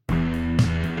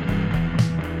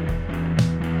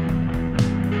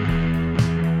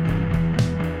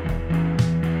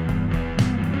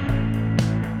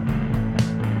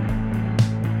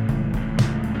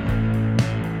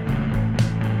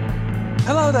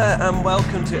Hello there and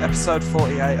welcome to episode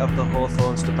 48 of the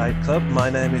Hawthorns Debate Club. My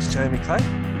name is Jamie Clay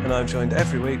and I'm joined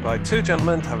every week by two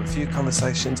gentlemen to have a few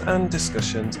conversations and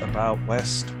discussions about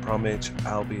West Bromwich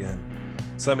Albion.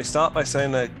 So let me start by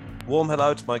saying a warm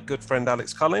hello to my good friend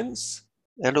Alex Collins.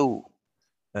 Hello.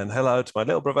 And hello to my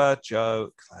little brother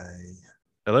Joe Clay.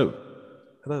 Hello.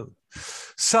 Hello.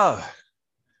 So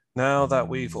now that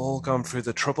we've all gone through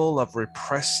the trouble of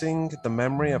repressing the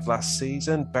memory of last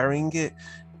season, burying it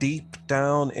deep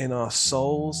down in our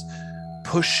souls,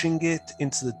 pushing it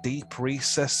into the deep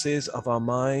recesses of our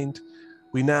mind,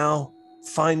 we now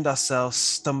find ourselves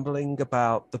stumbling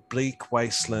about the bleak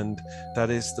wasteland that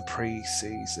is the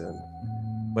pre-season,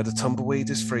 where the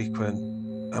tumbleweed is frequent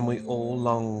and we all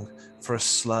long for a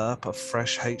slurp of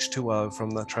fresh H2O from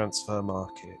the transfer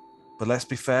market. But let's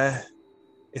be fair,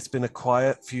 it's been a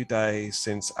quiet few days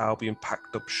since Albion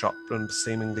packed up shop and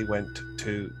seemingly went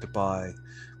to Dubai,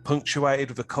 punctuated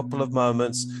with a couple of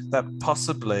moments that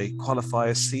possibly qualify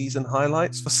as season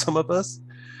highlights for some of us.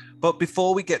 But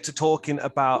before we get to talking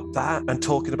about that and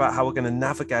talking about how we're going to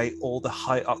navigate all the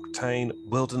high-octane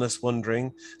wilderness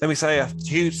wandering, let me say a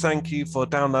huge thank you for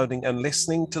downloading and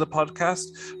listening to the podcast.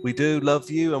 We do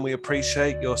love you and we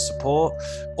appreciate your support.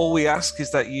 All we ask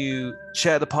is that you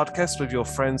share the podcast with your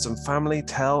friends and family.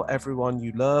 Tell everyone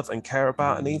you love and care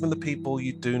about, and even the people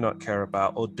you do not care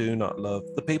about or do not love,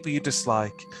 the people you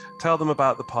dislike. Tell them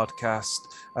about the podcast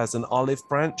as an olive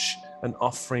branch, an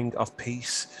offering of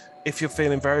peace. If you're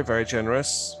feeling very, very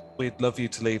generous, we'd love you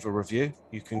to leave a review.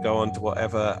 You can go on to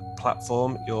whatever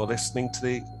platform you're listening to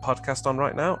the podcast on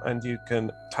right now, and you can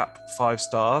tap 5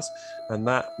 stars. And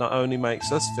that not only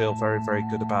makes us feel very, very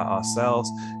good about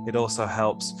ourselves, it also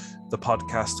helps the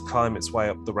podcast climb its way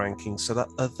up the rankings so that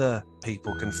other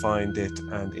people can find it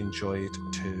and enjoy it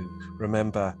too.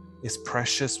 Remember, it's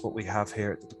precious what we have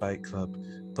here at the Debate Club,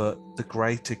 but the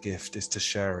greater gift is to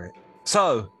share it.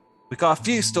 So, we've got a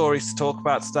few stories to talk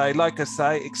about today. Like I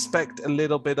say, expect a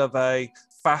little bit of a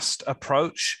fast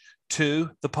approach to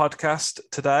the podcast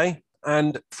today.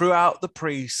 And throughout the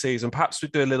pre-season, perhaps we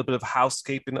do a little bit of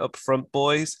housekeeping up front,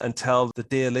 boys, and tell the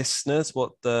dear listeners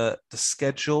what the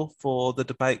schedule for the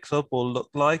Debate Club will look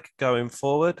like going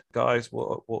forward. Guys,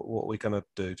 what are we going to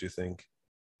do you think?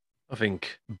 I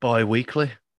think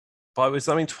bi-weekly. Does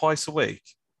that mean twice a week?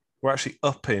 We're actually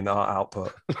upping our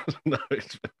output. No,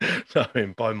 I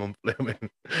mean bi-monthly.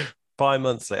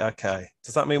 Bi-monthly, okay.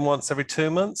 Does that mean once every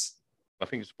 2 months? I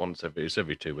think it's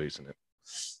every 2 weeks, isn't it?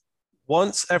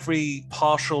 Once every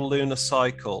partial lunar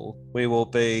cycle, we will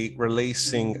be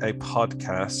releasing a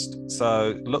podcast.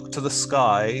 So look to the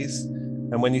skies,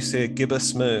 and when you see a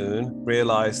gibbous moon,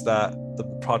 realize that the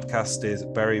podcast is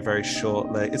very, very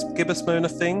shortly. Is gibbous moon a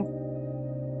thing?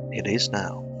 It is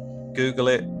now. Google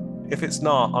it. If it's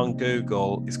not on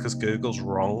Google, it's because Google's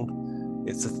wrong.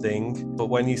 It's a thing. But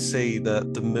when you see the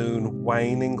moon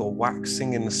waning or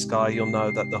waxing in the sky, you'll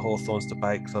know that the Hawthorns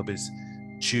Debate Club is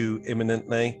due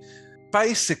imminently.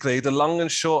 Basically, the long and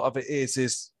short of it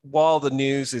is while the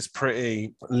news is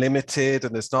pretty limited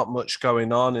and there's not much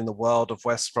going on in the world of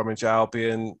West Bromwich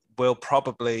Albion, we'll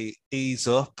probably ease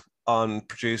up on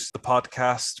produce the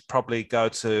podcast, probably go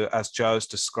to, as Joe's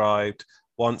described,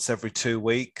 once every 2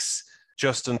 weeks,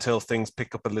 just until things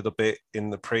pick up a little bit in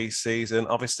the pre-season.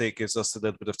 Obviously, it gives us a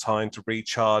little bit of time to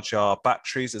recharge our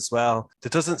batteries as well. There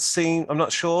doesn't seem, I'm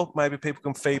not sure, maybe people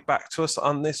can feed back to us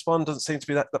on this one. Doesn't seem to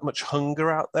be that much hunger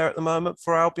out there at the moment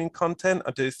for Albion content.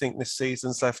 I do think this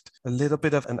season's left a little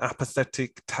bit of an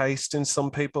apathetic taste in some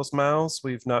people's mouths.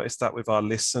 We've noticed that with our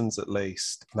listens, at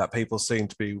least, that people seem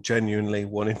to be genuinely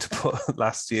wanting to put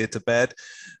last year to bed.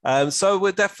 So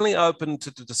we're definitely open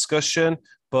to the discussion.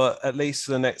 But at least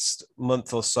for the next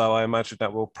month or so, I imagine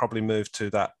that we'll probably move to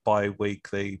that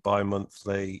bi-weekly,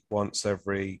 bi-monthly, once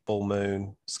every full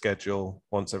moon schedule,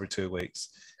 once every 2 weeks.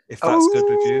 If that's good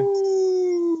with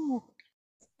you.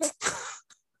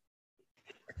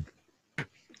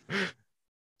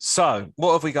 So,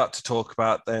 what have we got to talk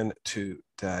about then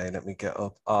today? Let me get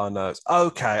up our notes.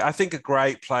 Okay, I think a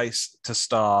great place to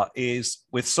start is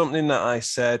with something that I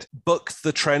said bucked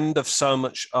the trend of so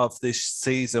much of this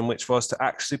season, which was to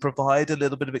actually provide a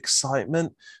little bit of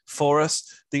excitement for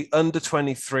us. The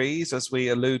under-23s, as we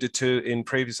alluded to in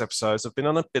previous episodes, have been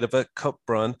on a bit of a cup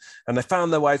run, and they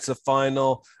found their way to the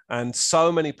final, and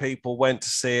so many people went to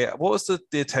see it. What was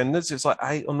the attendance? It was like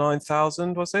 8,000 or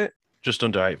 9,000, was it? Just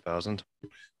under 8,000.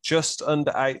 Just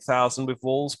under 8,000, with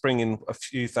Wolves bringing a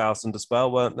few thousand as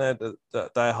well, weren't there?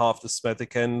 Their half the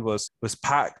Smethwick end was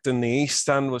packed and the East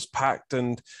Stand was packed.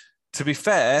 And to be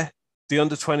fair, the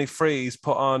under-23s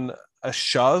put on a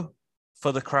show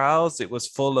for the crowds. It was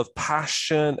full of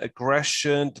passion,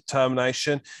 aggression,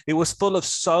 determination. It was full of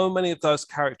so many of those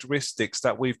characteristics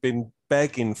that we've been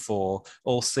begging for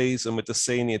all season with the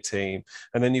senior team.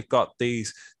 And then you've got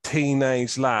these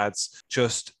teenage lads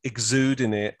just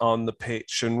exuding it on the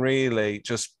pitch and really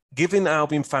just giving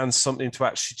Albion fans something to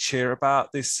actually cheer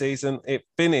about this season. It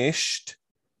finished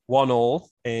 1-1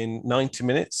 in 90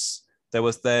 minutes. There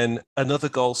was then another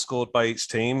goal scored by each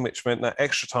team, which meant that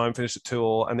extra time finished at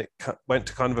 2-2, and it went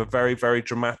to kind of a very, very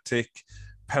dramatic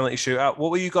penalty shootout.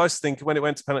 What were you guys thinking when it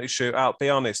went to penalty shootout? Be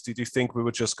honest, did you think we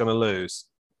were just going to lose?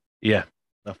 Yeah,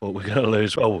 I thought we were going to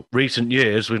lose. Well, recent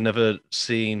years, we've never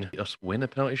seen us win a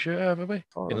penalty shootout, have we?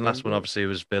 In the last one, obviously, it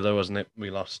was Villa, wasn't it? We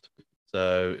lost.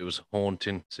 So it was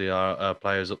haunting to see our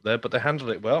players up there, but they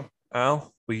handled it well.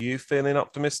 Al, were you feeling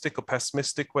optimistic or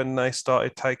pessimistic when they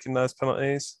started taking those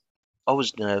penalties? I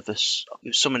was nervous. It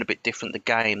was something a bit different, the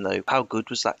game, though. How good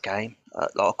was that game?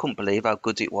 I couldn't believe how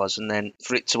good it was. And then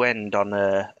for it to end on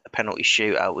a penalty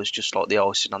shootout was just like the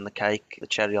icing on the cake, the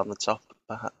cherry on the top,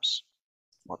 perhaps.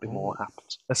 Might be more what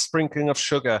happened. A sprinkling of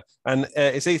sugar. And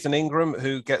it's Ethan Ingram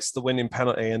who gets the winning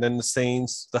penalty. And then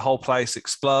the whole place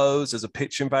explodes. There's a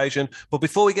pitch invasion. But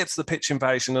before we get to the pitch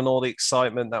invasion and all the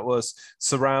excitement that was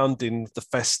surrounding the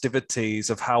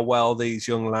festivities of how well these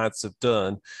young lads have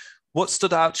done, what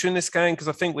stood out to you in this game? Because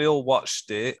I think we all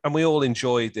watched it and we all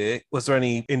enjoyed it. Was there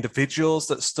any individuals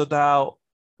that stood out?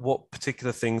 What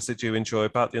particular things did you enjoy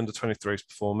about the under-23's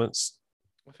performance?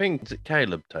 I think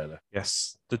Caleb Taylor.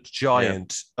 Yes, the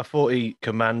giant. Yeah. I thought he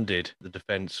commanded the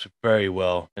defence very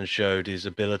well and showed his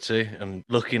ability and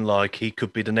looking like he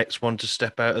could be the next one to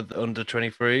step out of the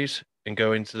under-23s and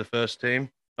go into the first team.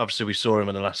 Obviously, we saw him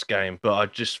in the last game, but I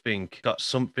just think got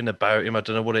something about him. I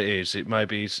don't know what it is. It may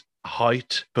be his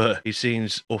height, but he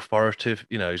seems authoritative.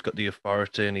 You know, he's got the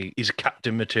authority and he's a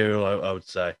captain material, I would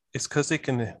say. It's because he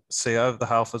can see over the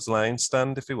Halfords Lane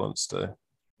stand if he wants to.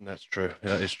 That's true.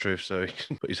 That is true. So he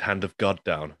can put his hand of God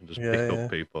down and just pick up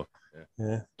people.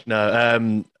 Yeah.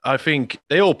 No, I think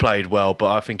they all played well,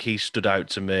 but I think he stood out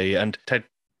to me. And Ted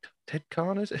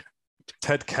Khan, is it?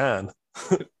 Ted Can.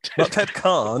 Not Ted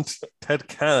Can't. Ted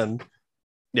Can.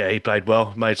 Yeah, he played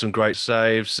well, made some great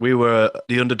saves. We were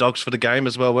the underdogs for the game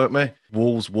as well, weren't we?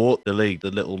 Wolves walked the league, the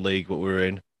little league what we were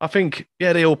in. I think,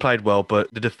 yeah, they all played well,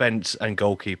 but the defence and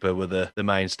goalkeeper were the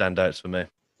main standouts for me.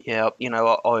 Yeah,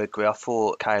 I agree. I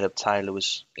thought Caleb Taylor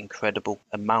was incredible,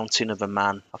 a mountain of a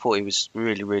man. I thought he was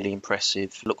really, really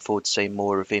impressive. Look forward to seeing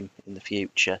more of him in the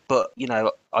future. But,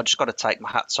 I just got to take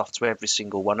my hats off to every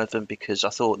single one of them because I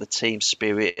thought the team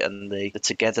spirit and the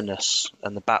togetherness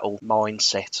and the battle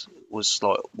mindset was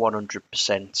like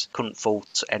 100%. Couldn't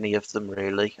fault any of them,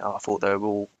 really. I thought they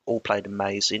were all played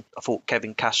amazing. I thought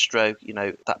Kevin Castro,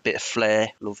 that bit of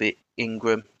flair, love it.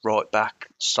 Ingram, right back,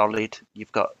 solid.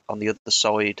 You've got on the other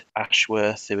side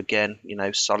Ashworth, who again,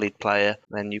 solid player.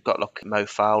 And then you've got like Mo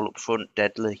Fowl up front,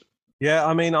 deadly. Yeah,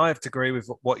 I mean, I have to agree with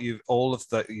all of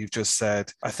that you've just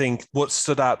said. I think what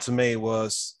stood out to me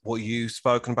was what you've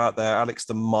spoken about there, Alex,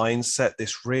 the mindset,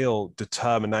 this real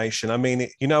determination. I mean,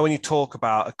 when you talk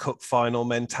about a cup final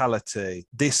mentality,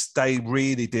 they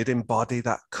really did embody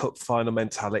that cup final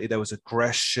mentality. There was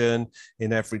aggression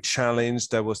in every challenge.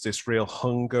 There was this real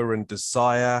hunger and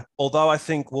desire. Although I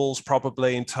think Wolves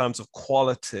probably, in terms of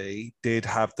quality, did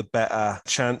have the better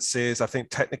chances. I think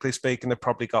technically speaking, they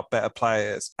probably got better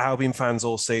players. Albion fans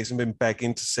all season been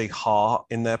begging to see heart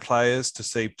in their players, to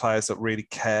see players that really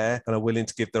care and are willing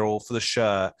to give their all for the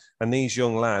shirt. And these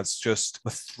young lads just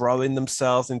were throwing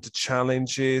themselves into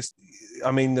challenges.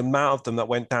 I mean, the amount of them that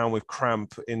went down with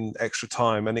cramp in extra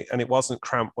time, and it wasn't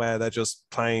cramp where they're just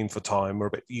playing for time,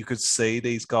 you could see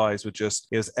these guys were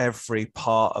it was every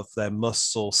part of their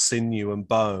muscle, sinew and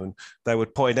bone. They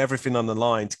would put everything on the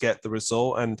line to get the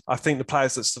result. And I think the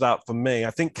players that stood out for me,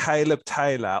 I think Caleb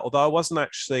Taylor, although I wasn't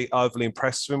actually overly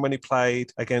impressed with him when he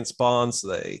played against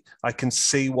Barnsley, I can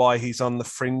see why he's on the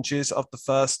fringes of the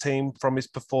first team from his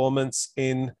performance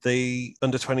in the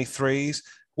under-23s.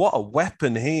 What a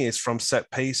weapon he is from set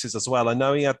pieces as well. I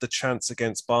know he had the chance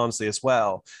against Barnsley as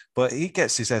well, but he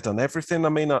gets his head on everything. I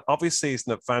mean, obviously he's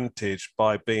an advantage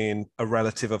by being a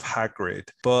relative of Hagrid,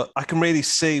 but I can really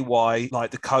see why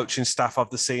the coaching staff of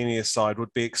the senior side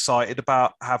would be excited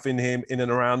about having him in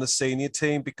and around the senior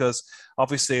team, because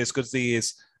obviously as good as he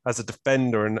is as a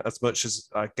defender, and as much as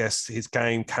I guess his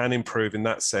game can improve in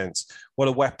that sense, what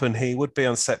a weapon he would be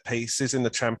on set pieces in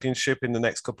the Championship in the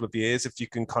next couple of years if you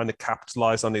can kind of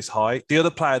capitalise on his height. The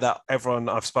other player that everyone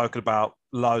I've spoken about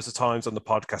loads of times on the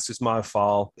podcast is Mo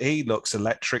Fall. He looks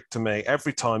electric to me.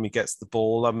 Every time he gets the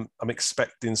ball, I'm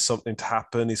expecting something to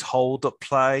happen. His hold-up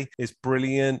play is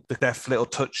brilliant. The deft little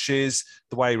touches,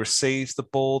 the way he receives the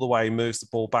ball, the way he moves the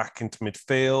ball back into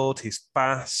midfield. He's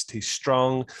fast, he's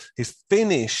strong. His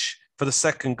finish for the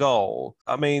second goal,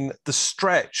 I mean, the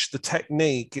stretch, the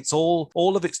technique, it's all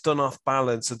of it's done off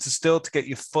balance, and to get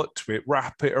your foot to it,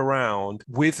 wrap it around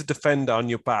with the defender on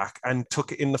your back and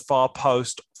took it in the far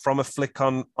post from a flick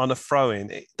on a throw-in.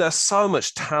 There's so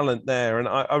much talent there, and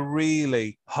I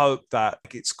really hope that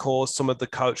it's caused some of the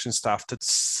coaching staff to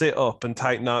sit up and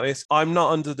take notice. I'm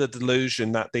not under the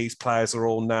delusion that these players are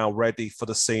all now ready for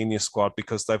the senior squad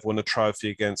because they've won a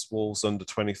trophy against Wolves under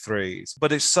 23s,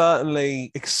 but it's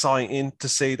certainly exciting to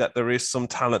see that there is some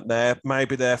talent there.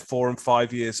 Maybe they're 4 and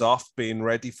 5 years off being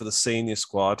ready for the senior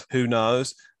squad. Who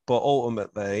knows? But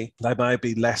ultimately, they may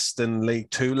be less than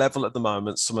League Two level at the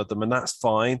moment, some of them, and that's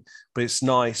fine. But it's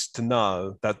nice to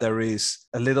know that there is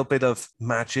a little bit of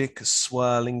magic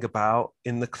swirling about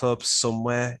in the club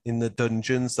somewhere in the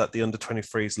dungeons that the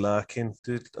under-23s lurk in.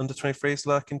 Do under-23s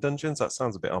lurk in dungeons? That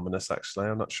sounds a bit ominous, actually.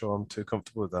 I'm not sure I'm too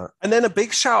comfortable with that. And then a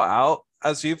big shout out,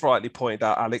 as you've rightly pointed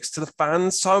out, Alex, to the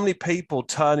fans. So many people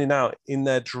turning out in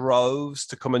their droves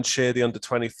to come and cheer the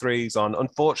under-23s on.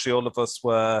 Unfortunately, all of us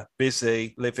were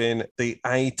busy living the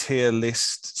A-tier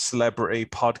list celebrity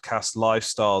podcast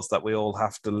lifestyles that we all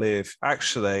have to live.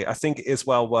 Actually, I think it is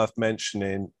well worth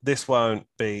mentioning, this won't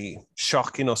be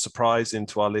shocking or surprising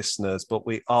to our listeners, but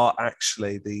we are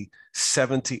actually the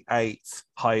 78th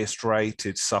highest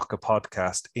rated soccer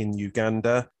podcast in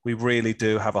Uganda. We really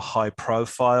do have a high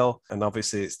profile, and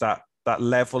obviously it's that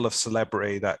level of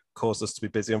celebrity that caused us to be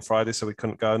busy on Friday, so we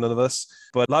couldn't go, none of us.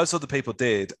 But loads of other people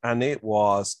did, and it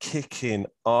was kicking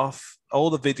off. All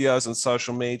the videos on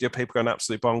social media, people going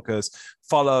absolutely bonkers,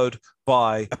 followed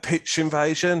by a pitch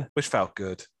invasion, which felt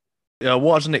good. Yeah, I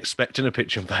wasn't expecting a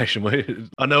pitch invasion.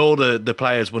 I know all the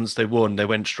players, once they won, they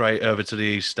went straight over to the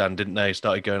East Stand, didn't they?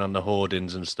 Started going on the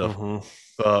hoardings and stuff. Mm-hmm.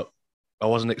 But I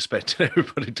wasn't expecting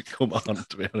everybody to come on,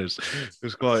 to be honest. It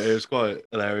was quite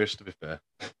hilarious, to be fair.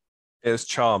 It was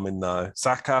charming, though.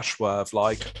 Zach Ashworth,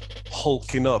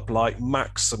 hulking up like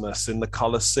Maximus in the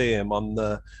Colosseum on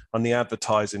the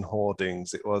advertising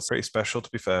hoardings. It was pretty special, to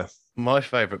be fair. My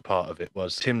favourite part of it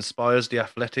was Tim Spires, the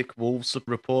Athletic Wolves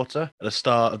reporter, at the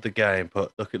start of the game,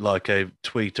 put like a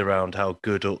tweet around how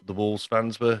good the Wolves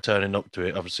fans were turning up to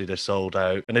it. Obviously, they sold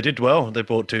out, and they did well. They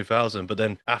bought 2,000, but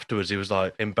then afterwards, he was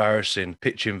like, embarrassing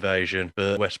pitch invasion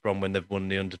for West Brom when they've won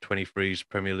the under-23s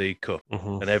Premier League Cup,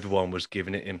 and everyone was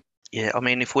giving it him. Yeah, I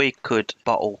mean, if we could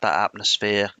bottle that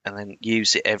atmosphere and then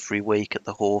use it every week at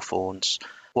the Hawthorns,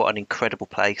 what an incredible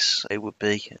place it would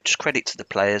be. Just credit to the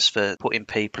players for putting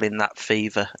people in that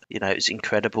fever. You know, it's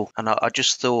incredible. And I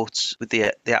just thought, with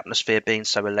the atmosphere being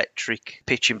so electric,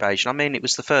 pitch invasion, I mean, it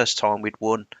was the first time we'd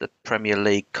won the Premier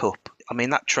League Cup. I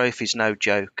mean, that trophy's no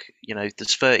joke. You know,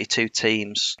 there's 32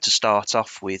 teams to start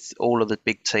off with. All of the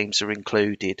big teams are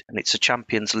included. And it's a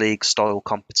Champions League style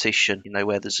competition, you know,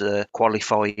 where there's a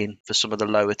qualifying for some of the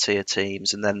lower tier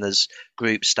teams. And then there's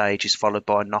group stages followed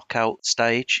by a knockout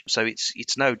stage. So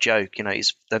it's no joke. You know,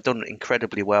 they've done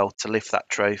incredibly well to lift that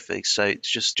trophy. So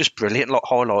it's just brilliant.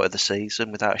 Highlight of the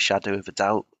season, without a shadow of a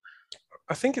doubt.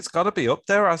 I think it's got to be up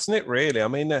there, hasn't it, really? I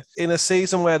mean, in a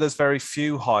season where there's very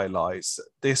few highlights,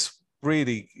 this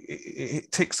really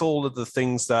it ticks all of the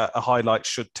things that a highlight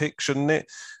should tick, shouldn't it?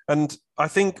 And I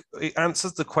think it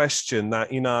answers the question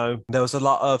that, you know, there was a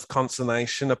lot of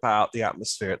consternation about the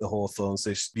atmosphere at the Hawthorns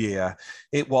this year.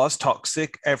 It was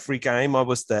toxic. Every game I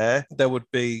was there would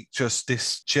be just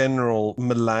this general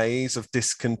malaise of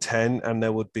discontent, and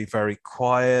there would be very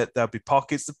quiet. There'd be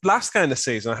pockets. The last game of the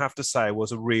season, I have to say,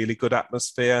 was a really good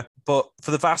atmosphere. But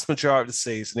for the vast majority of the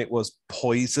season, it was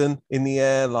poison in the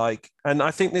air. And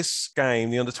I think this game,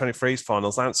 the under-23s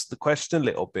finals, answered the question a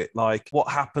little bit. Like, what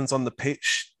happens on the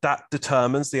pitch? That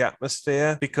determines the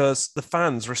atmosphere, because the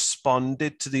fans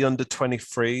responded to the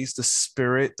under-23s, the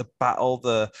spirit, the battle,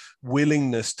 the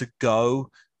willingness to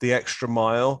go the extra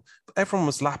mile. Everyone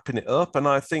was lapping it up. And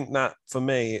I think that, for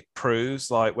me, it proves,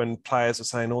 like, when players are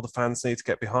saying all the fans need to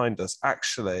get behind us,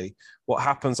 actually what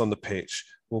happens on the pitch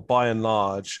will by and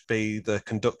large be the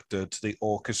conductor to the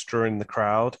orchestra in the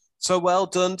crowd. So well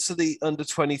done to the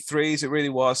under-23s. It really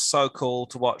was so cool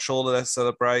to watch all of their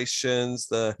celebrations,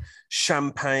 the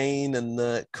champagne and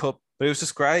the cup. But it was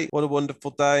just great. What a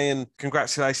wonderful day. And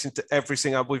congratulations to every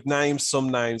single... We've named some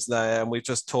names there, and we're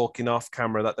just talking off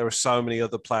camera that there are so many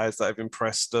other players that have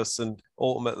impressed us. And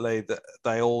ultimately, that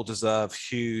they all deserve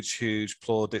huge, huge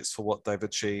plaudits for what they've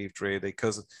achieved, really.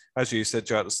 Because, as you said,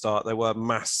 Joe, at the start, they were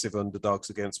massive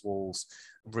underdogs against Wolves.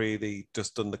 really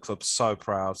just done the club so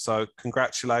proud. So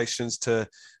congratulations to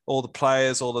all the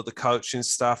players, all of the coaching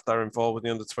staff that are involved with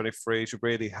the under-23s. You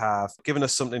really have given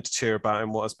us something to cheer about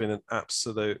in what has been an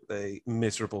absolutely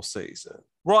miserable season.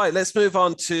 Right, let's move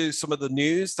on to some of the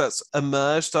news that's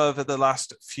emerged over the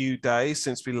last few days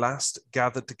since we last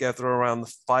gathered together around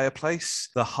the fireplace,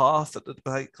 the hearth at the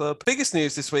Debate Club. Biggest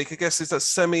news this week, I guess, is that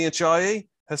Semi Ajayi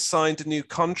has signed a new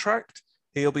contract.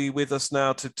 He'll be with us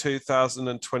now to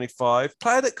 2025.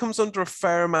 Player that comes under a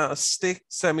fair amount of stick,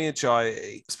 Semi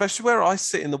Ajayi, especially where I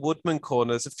sit in the Woodman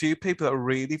corner. There's a few people that are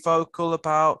really vocal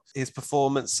about his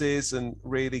performances and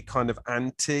really kind of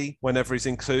anti whenever he's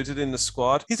included in the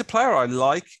squad. He's a player I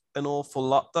like an awful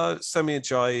lot, though. Semi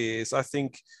Ajayi is, I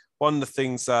think, one of the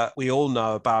things that we all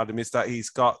know about him is that he's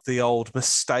got the old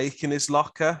mistake in his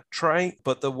locker trait.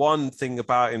 But the one thing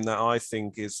about him that I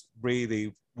think is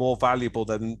really more valuable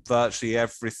than virtually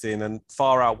everything and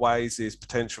far outweighs his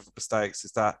potential for mistakes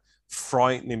is that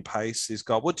frightening pace he's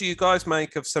got. What do you guys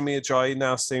make of Semi Ajayi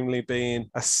now seemingly being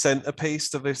a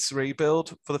centerpiece of this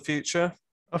rebuild for the future?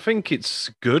 I think it's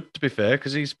good, to be fair,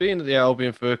 because he's been at the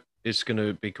Albion he's going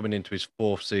to be coming into his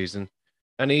 4th season.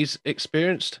 And he's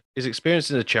experienced in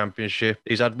the Championship.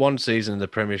 He's had 1 season in the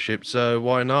Premiership, so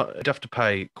why not? You'd have to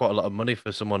pay quite a lot of money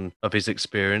for someone of his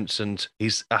experience and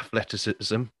his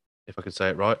athleticism, if I could say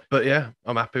it right. But yeah,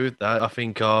 I'm happy with that. I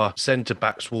think our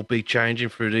centre-backs will be changing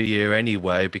through the year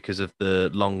anyway because of the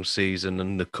long season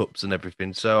and the cups and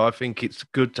everything. So I think it's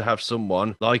good to have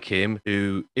someone like him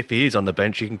who, if he is on the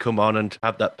bench, he can come on and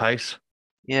have that pace.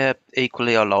 Yeah,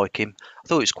 equally I like him. I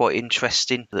thought it was quite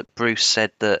interesting that Bruce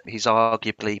said that he's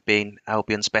arguably been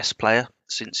Albion's best player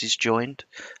since he's joined.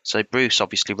 So Bruce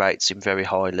obviously rates him very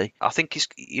highly. I think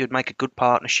he would make a good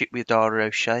partnership with Dara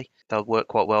O'Shea. They'll work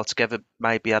quite well together.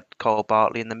 Maybe add Kyle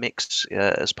Bartley in the mix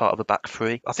as part of a back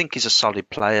three. I think he's a solid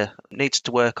player. Needs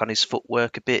to work on his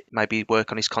footwork a bit, maybe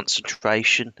work on his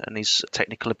concentration and his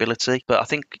technical ability. But I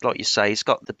think, like you say, he's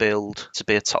got the build to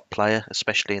be a top player,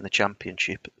 especially in the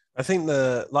Championship. I think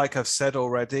like I've said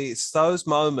already, it's those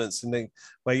moments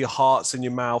where your heart's in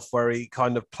your mouth, where he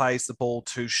kind of plays the ball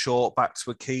too short back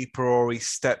to a keeper, or he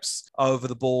steps over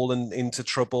the ball and into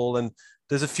trouble. And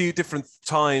there's a few different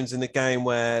times in the game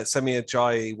where Semi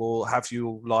Ajayi will have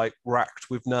you like racked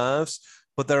with nerves.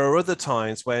 But there are other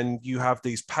times when you have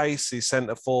these pacey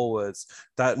centre forwards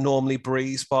that normally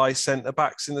breeze by centre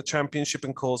backs in the Championship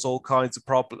and cause all kinds of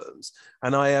problems.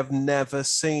 And I have never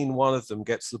seen one of them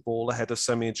get to the ball ahead of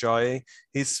Semi Ajayi.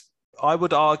 I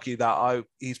would argue that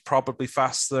he's probably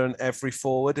faster than every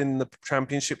forward in the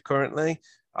Championship currently.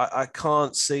 I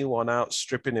can't see one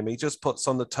outstripping him. He just puts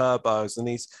on the turbos, and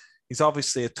he's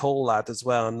obviously a tall lad as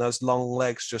well, and those long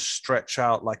legs just stretch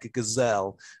out like a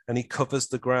gazelle, and he covers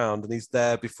the ground, and he's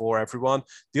there before everyone.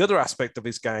 The other aspect of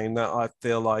his game that I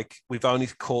feel like we've only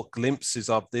caught glimpses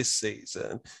of this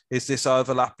season is this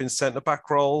overlapping centre-back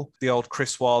role, the old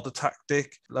Chris Wilder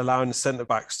tactic, allowing the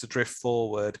centre-backs to drift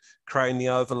forward, creating the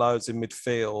overloads in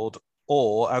midfield,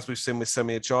 or, as we've seen with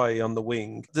Semi Ajayi on the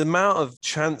wing. The amount of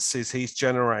chances he's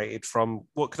generated from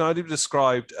what can only be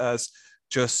described as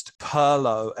just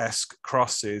Pirlo-esque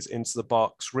crosses into the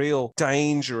box, real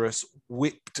dangerous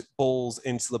whipped balls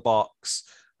into the box,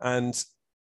 and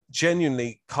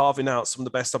genuinely carving out some of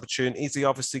the best opportunities. He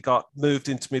obviously got moved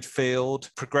into midfield,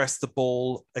 progressed the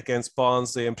ball against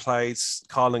Barnsley and played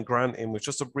Karlan Grant in with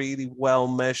just a really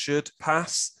well-measured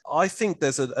pass. I think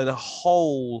there's a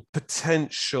whole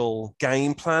potential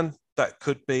game plan that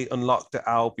could be unlocked at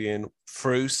Albion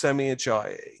through Semi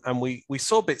Ajayi. And we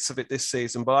saw bits of it this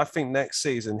season, but I think next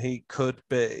season he could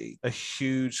be a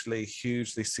hugely,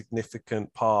 hugely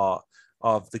significant part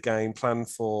of the game plan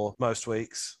for most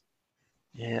weeks.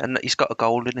 Yeah, and he's got a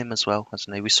goal in him as well,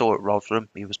 hasn't he? We saw at Rotherham,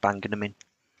 he was banging them in.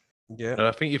 Yeah. And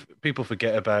I think if people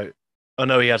forget about, I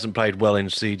know he hasn't played well in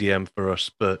CDM for us,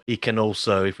 but he can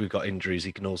also, if we've got injuries,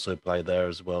 he can also play there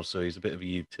as well. So he's a bit of a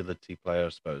utility player, I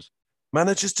suppose.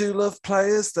 Managers do love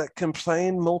players that can play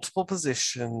in multiple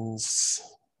positions.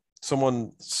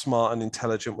 Someone smart and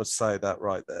intelligent would say that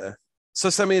right there. So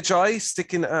Semi Ajayi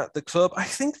sticking at the club. I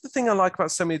think the thing I like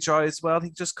about Semi Ajayi as well, he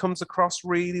just comes across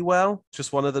really well.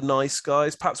 Just one of the nice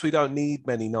guys. Perhaps we don't need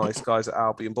many nice guys at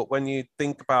Albion, but when you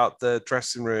think about the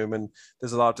dressing room, and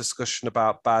there's a lot of discussion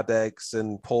about bad eggs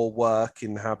and poor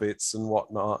working habits and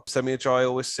whatnot, Semi Ajayi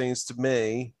always seems to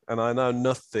me, and I know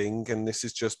nothing, and this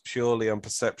is just purely on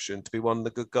perception, to be one of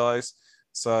the good guys.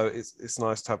 So it's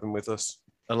nice to have him with us.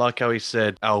 I like how he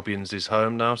said Albion's his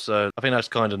home now, so I think that's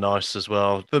kind of nice as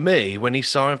well. For me, when he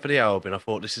signed for the Albion, I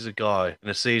thought this is a guy in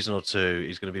a season or two,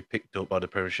 he's going to be picked up by the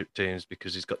Premiership teams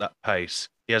because he's got that pace.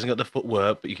 He hasn't got the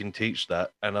footwork, but you can teach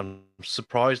that. And I'm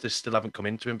surprised they still haven't come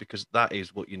into him because that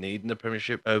is what you need in the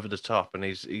Premiership, over the top. And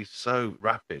he's so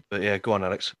rapid. But yeah, go on,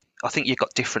 Alex. I think you've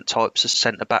got different types of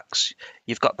centre backs.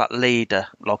 You've got that leader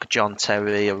like a John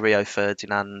Terry, a Rio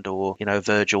Ferdinand, or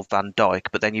Virgil van Dijk.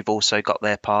 But then you've also got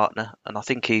their partner, and I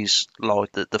think he's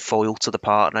like the foil to the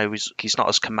partner. He's not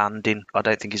as commanding. I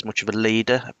don't think he's much of a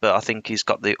leader, but I think he's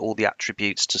got all the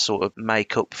attributes to sort of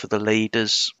make up for the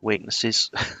leader's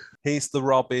weaknesses. He's the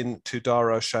Robin to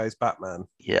Dara O'Shea's Batman.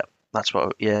 Yeah, that's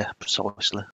what. Yeah,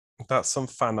 precisely. That's some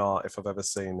fan art if I've ever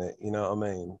seen it. You know what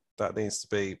I mean? That needs to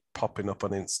be popping up on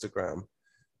Instagram.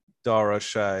 Dara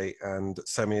O'Shea and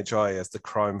Semi Ajayi as the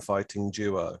crime-fighting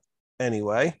duo.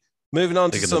 Anyway, moving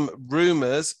on to some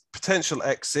rumours, potential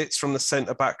exits from the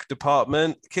centre-back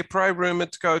department. Kipre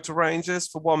rumoured to go to Rangers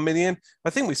for 1 million. I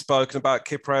think we've spoken about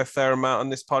Kipre a fair amount on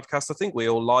this podcast. I think we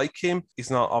all like him.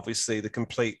 He's not obviously the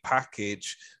complete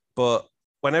package, but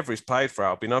whenever he's played for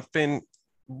Albion, I've been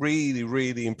really,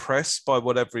 really impressed by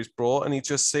whatever he's brought. And he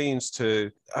just seems to,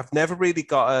 I've never really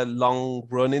got a long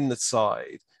run in the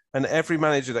side. And every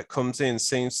manager that comes in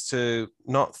seems to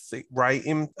not rate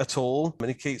him at all. And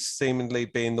he keeps seemingly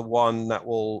being the one that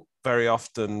will very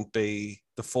often be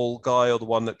the fall guy or the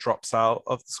one that drops out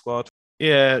of the squad.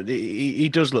 Yeah, he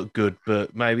does look good,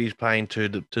 but maybe he's playing to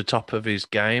the top of his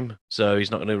game, so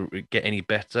he's not going to get any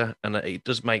better. And it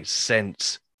does make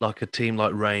sense, like a team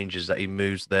like Rangers, that he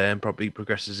moves there and probably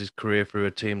progresses his career through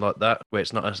a team like that, where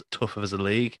it's not as tough as a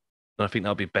league. And I think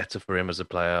that'll be better for him as a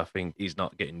player. I think he's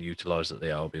not getting utilised at the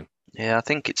Albion. Yeah, I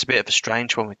think it's a bit of a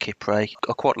strange one with Kipre.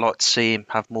 I quite like to see him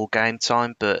have more game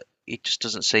time, but it just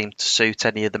doesn't seem to suit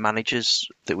any of the managers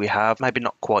that we have. Maybe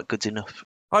not quite good enough.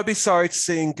 I'd be sorry to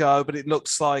see him go, but it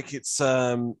looks like it's,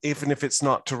 even if it's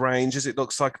not to Rangers, it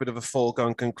looks like a bit of a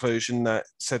foregone conclusion that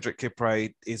Cedric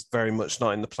Kipre is very much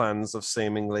not in the plans of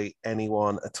seemingly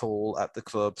anyone at all at the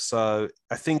club. So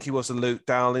I think he was a Luke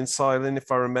Dowling signing,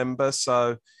 if I remember.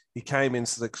 So he came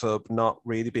into the club not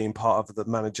really being part of the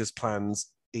manager's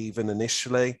plans even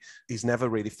initially. He's never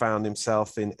really found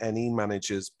himself in any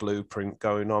manager's blueprint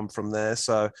going on from there.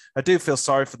 So I do feel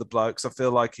sorry for the blokes. I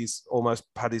feel like he's almost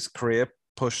had his career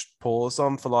pushed pause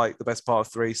on for like the best part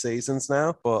of 3 seasons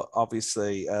now. But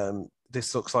obviously,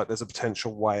 this looks like there's a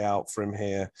potential way out for him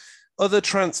here. Other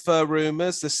transfer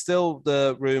rumours, there's still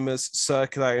the rumours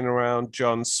circulating around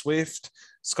John Swift.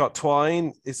 Scott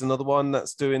Twine is another one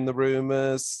that's doing the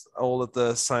rumours. All of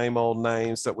the same old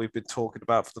names that we've been talking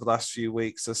about for the last few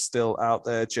weeks are still out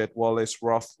there. Jed Wallace,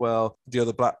 Rothwell, the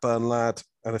other Blackburn lad,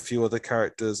 and a few other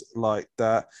characters like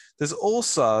that. There's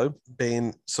also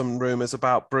been some rumours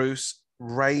about Bruce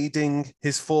raiding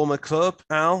his former club.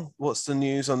 Al, what's the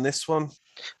news on this one?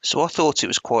 So I thought it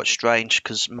was quite strange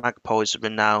because magpies are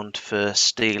renowned for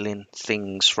stealing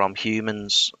things from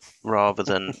humans rather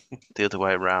than the other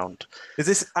way around. Is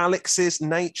this Alex's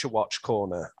Nature Watch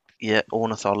corner? Yeah,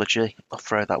 ornithology. I'll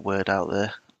throw that word out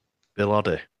there. Bill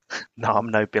Oddie. No, I'm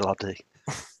no Bill Oddie.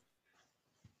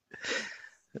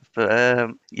 But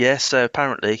yeah, so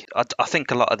apparently, I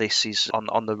think a lot of this is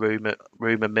on the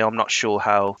rumor mill. I'm not sure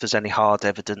how there's any hard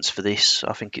evidence for this.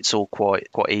 I think it's all quite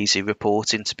easy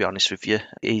reporting, to be honest with you,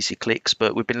 easy clicks.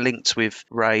 But we've been linked with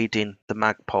raiding the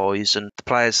Magpies, and the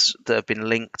players that have been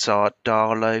linked are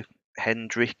Darlow,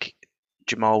 Hendrick,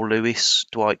 Jamal Lewis,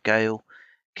 Dwight Gale,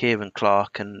 Kieran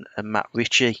Clark, and Matt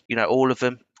Ritchie. All of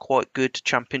them quite good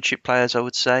championship players, I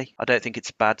would say. I don't think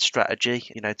it's a bad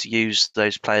strategy, to use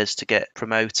those players to get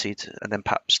promoted and then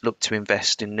perhaps look to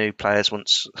invest in new players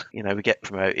once, we get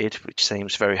promoted, which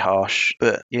seems very harsh.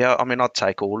 But yeah, I mean, I'd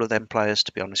take all of them players,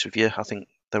 to be honest with you. I think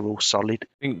they're all solid.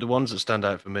 I think the ones that stand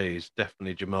out for me is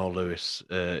definitely Jamal Lewis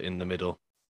in the middle.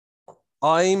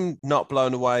 I'm not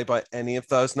blown away by any of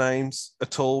those names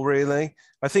at all, really.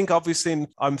 I think obviously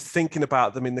I'm thinking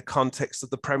about them in the context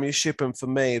of the Premiership, and for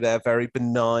me, they're very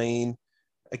benign.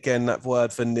 Again, that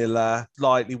word vanilla,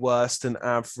 slightly worse than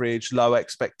average, low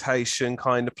expectation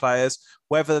kind of players.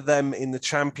 Whether them in the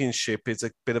Championship is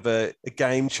a bit of a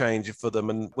game changer for them,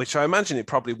 and which I imagine it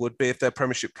probably would be if they're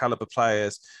Premiership caliber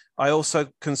players. I also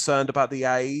concerned about the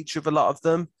age of a lot of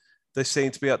them. They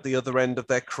seem to be at the other end of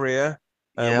their career.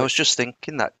 Yeah, I was just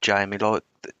thinking that, Jamie.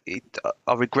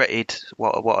 I regretted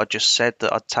what I just said,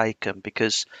 that I'd taken,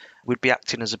 because we'd be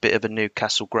acting as a bit of a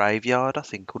Newcastle graveyard, I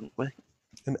think, wouldn't we?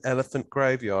 An elephant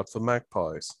graveyard for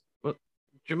Magpies. Well,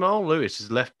 Jamal Lewis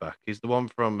is left back. He's the one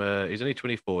from. He's only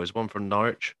 24. He's the one from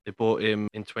Norwich. They bought him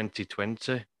in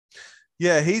 2020.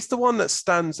 Yeah, he's the one that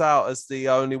stands out as the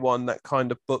only one that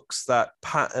kind of books that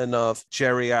pattern of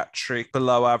geriatric,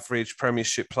 below average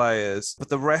Premiership players. But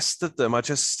the rest of them,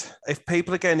 if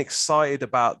people are getting excited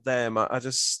about them, I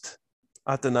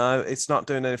don't know. It's not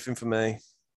doing anything for me.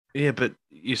 Yeah, but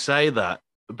you say that,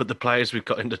 but the players we've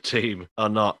got in the team are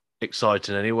not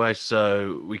exciting anyway.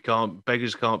 So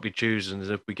beggars can't be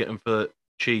choosers. If we get them for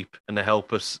cheap and they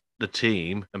help us, the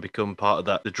team, and become part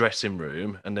of the dressing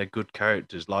room, and they're good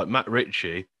characters like Matt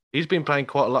Ritchie. He's been playing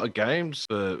quite a lot of games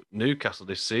for Newcastle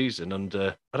this season, and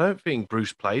I don't think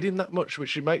Bruce played him that much,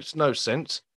 which makes no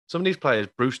sense. Some of these players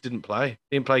Bruce didn't play.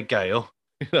 He didn't play Gale.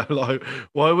 Like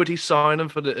why would he sign them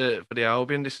for the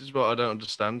Albion? This is what I don't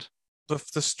understand.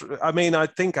 I mean, I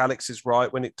think Alex is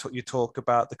right when you talk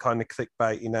about the kind of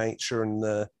clickbaity nature and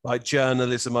the like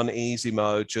journalism on easy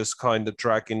mode, just kind of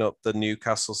dragging up the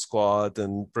Newcastle squad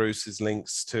and Bruce's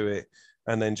links to it,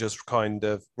 and then just kind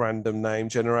of random name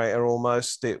generator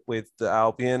almost it with the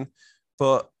Albion.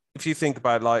 But if you think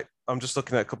about like, I'm just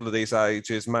looking at a couple of these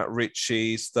ages. Matt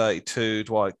Ritchie's 32,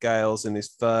 Dwight Gale's in his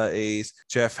 30s,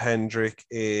 Jeff Hendrick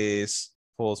is,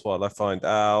 pause while I find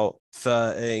out,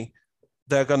 30.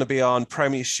 They're going to be on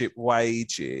Premiership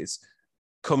wages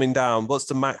coming down. What's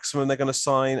the maximum they're going to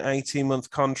sign? 18-month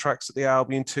contracts at the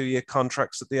Albion, 2-year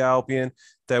contracts at the Albion.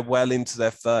 They're well into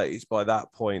their 30s by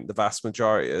that point, the vast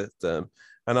majority of them.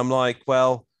 And I'm like,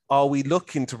 well, are we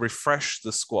looking to refresh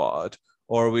the squad,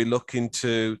 or are we looking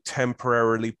to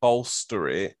temporarily bolster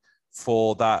it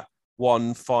for that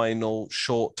one final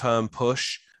short-term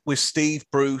push? With Steve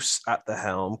Bruce at the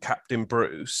helm, Captain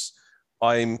Bruce,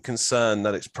 I'm concerned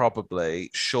that it's probably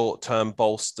short-term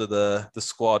bolster the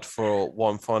squad for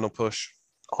one final push.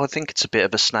 I think it's a bit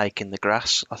of a snake in the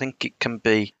grass. I think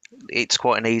it's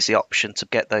quite an easy option to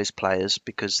get those players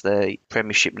because they're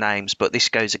Premiership names, but this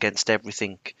goes against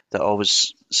everything that I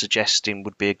was suggesting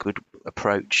would be a good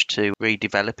approach to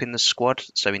redeveloping the squad.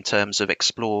 So in terms of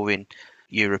exploring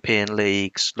European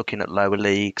leagues, looking at lower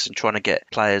leagues and trying to get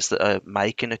players that are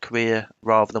making a career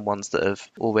rather than ones that have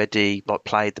already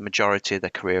played the majority of their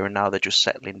career and now they're just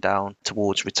settling down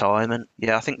towards retirement.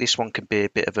 Yeah, I think this one can be a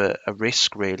bit of a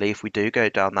risk really. If we do go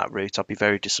down that route, I'd be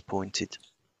very disappointed.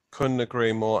 Couldn't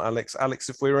agree more, Alex. Alex,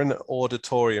 if we were in an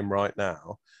auditorium right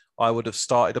now, I would have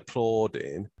started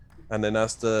applauding, and then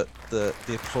as the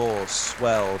applause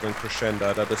swelled and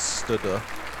crescendoed, I'd have stood up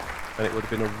and it would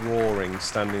have been a roaring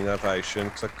standing ovation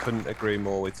because I couldn't agree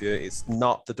more with you. It's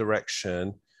not the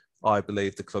direction I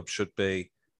believe the club should be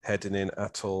heading in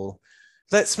at all.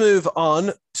 Let's move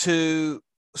on to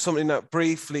something that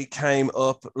briefly came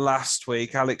up last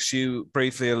week. Alex, you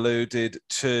briefly alluded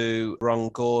to Ron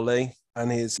Gourley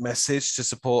and his message to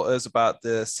supporters about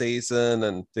the season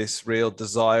and this real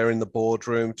desire in the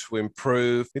boardroom to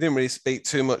improve. We didn't really speak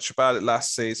too much about it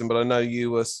last season, but I know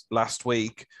you were last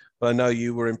week. But I know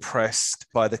you were impressed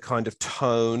by the kind of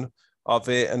tone of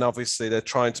it. And obviously, they're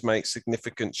trying to make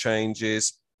significant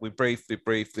changes. We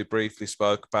briefly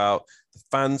spoke about the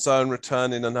fan zone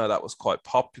returning. I know that was quite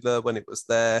popular when it was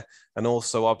there. And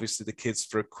also, obviously, the Kids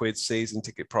for a Quid season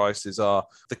ticket prices are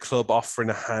the club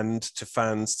offering a hand to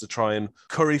fans to try and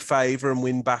curry favour and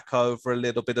win back over a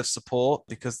little bit of support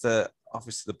because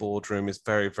obviously the boardroom is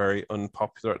very, very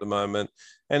unpopular at the moment.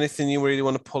 Anything you really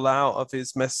want to pull out of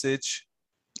his message?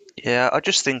 Yeah, I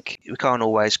just think we can't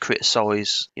always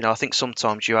criticise. I think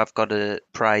sometimes you have got to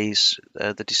praise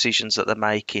the decisions that they're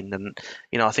making. And,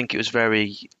 I think it was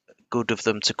very good of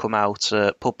them to come out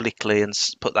publicly and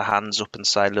put their hands up and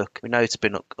say, look, we know it's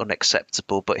been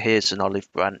unacceptable, but here's an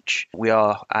olive branch. We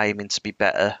are aiming to be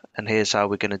better, and here's how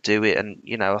we're going to do it. And,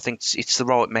 I think it's the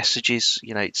right messages.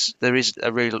 There is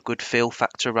a real good feel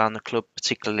factor around the club,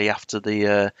 particularly after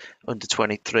the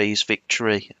under-23s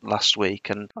victory last week.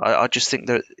 And I just think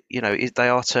that, they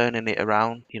are turning it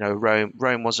around.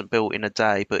 Rome wasn't built in a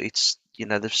day, but it's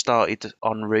they've started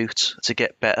en route to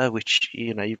get better, which,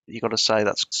 you got to say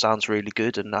that sounds really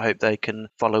good, and I hope they can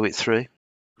follow it through.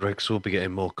 Greggs will be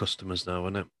getting more customers now,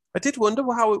 isn't it? I did wonder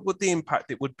how the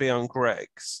impact it would be on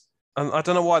Greggs. And I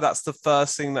don't know why that's the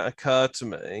first thing that occurred to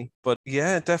me. But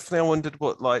yeah, definitely I wondered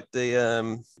what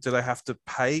do they have to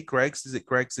pay Greggs? Is it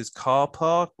Greggs' car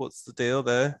park? What's the deal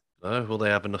there? No, will they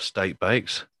have enough steak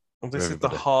bakes? Well, this is the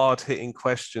hard-hitting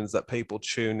questions that people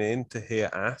tune in to hear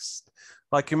asked.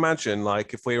 Like, imagine,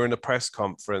 if we were in a press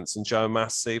conference and Joe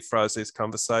Massey throws his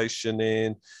conversation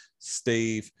in,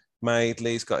 Steve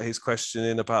Madeley's got his question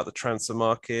in about the transfer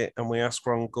market, and we ask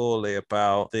Ron Gourley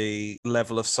about the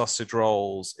level of sausage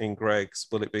rolls in Greggs.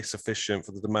 Will it be sufficient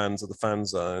for the demands of the fan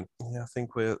zone? Yeah, I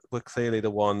think we're clearly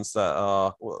the ones that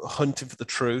are hunting for the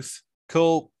truth.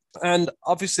 Cool. And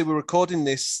obviously, we're recording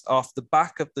this off the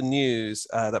back of the news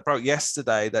that broke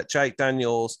yesterday that Jake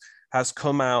Daniels has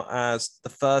come out as the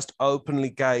first openly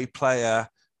gay player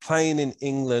playing in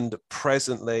England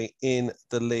presently in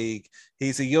the league.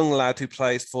 He's a young lad who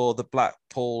plays for the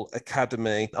Blackpool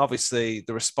Academy. Obviously,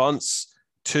 the response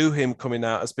to him coming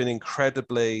out has been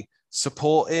incredibly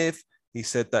supportive. He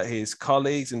said that his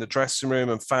colleagues in the dressing room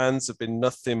and fans have been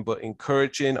nothing but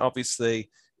encouraging. Obviously,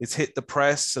 it's hit the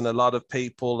press, and a lot of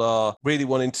people are really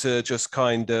wanting to just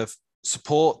kind of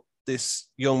support this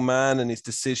young man and his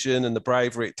decision and the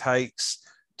bravery it takes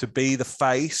to be the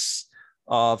face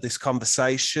of this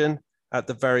conversation at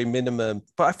the very minimum.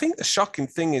 But I think the shocking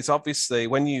thing is, obviously,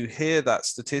 when you hear that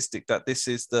statistic that this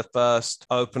is the first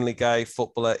openly gay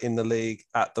footballer in the league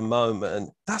at the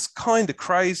moment, that's kind of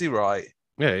crazy, right?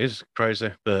 Yeah, it is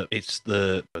crazy, but it's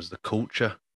the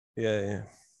culture. Yeah.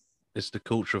 It's the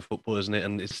culture of football, isn't it?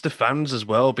 And it's the fans as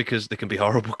well, because they can be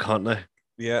horrible, can't they?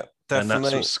 Yeah, definitely. And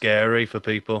that's what's scary for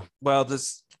people. Well,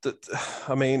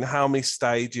 how many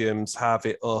stadiums have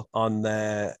it up on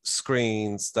their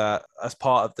screens that, as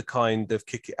part of the kind of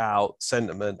kick it out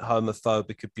sentiment,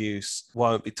 homophobic abuse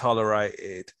won't be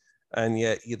tolerated? And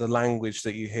yet the language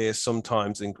that you hear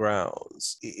sometimes in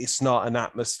grounds, it's not an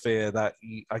atmosphere that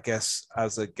I guess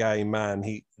as a gay man,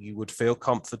 you would feel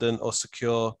confident or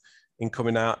secure in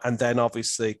coming out. And then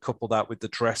obviously couple that with the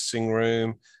dressing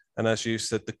room. And as you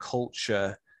said, the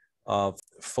culture of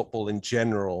football in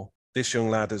general. This young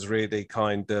lad has really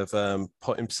kind of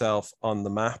put himself on the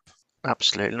map.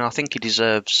 Absolutely, and I think he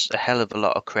deserves a hell of a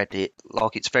lot of credit.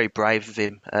 Like, it's very brave of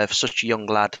him for such a young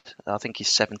lad. I think he's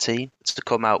 17, to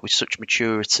come out with such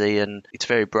maturity, and it's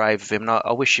very brave of him. And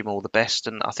I wish him all the best,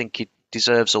 and I think he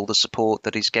deserves all the support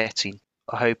that he's getting.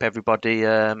 I hope everybody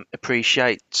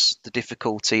appreciates the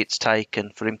difficulty it's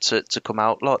taken for him to come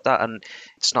out like that, and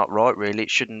it's not right, really. It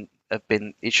shouldn't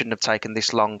have taken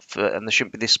this long and there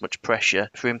shouldn't be this much pressure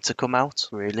for him to come out,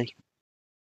 really.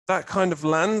 That kind of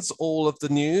lands all of the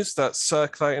news that's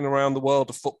circulating around the world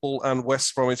of football and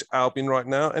West Bromwich Albion right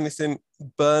now. Anything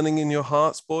burning in your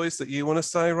hearts, boys, that you want to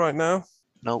say right now?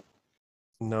 Nope.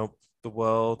 Nope. The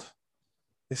world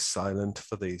is silent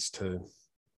for these two.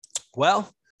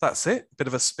 Well, that's it. Bit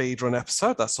of a speed run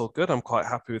episode. That's all good. I'm quite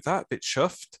happy with that. Bit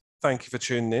chuffed. Thank you for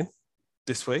tuning in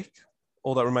this week.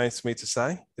 All that remains for me to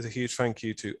say is a huge thank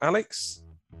you to Alex.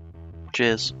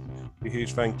 Cheers. A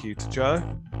huge thank you to Joe.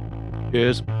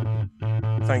 Cheers.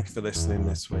 Thank you for listening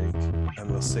this week,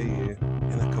 and we'll see you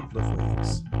in a couple of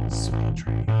weeks. Sweet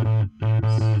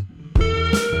dreams.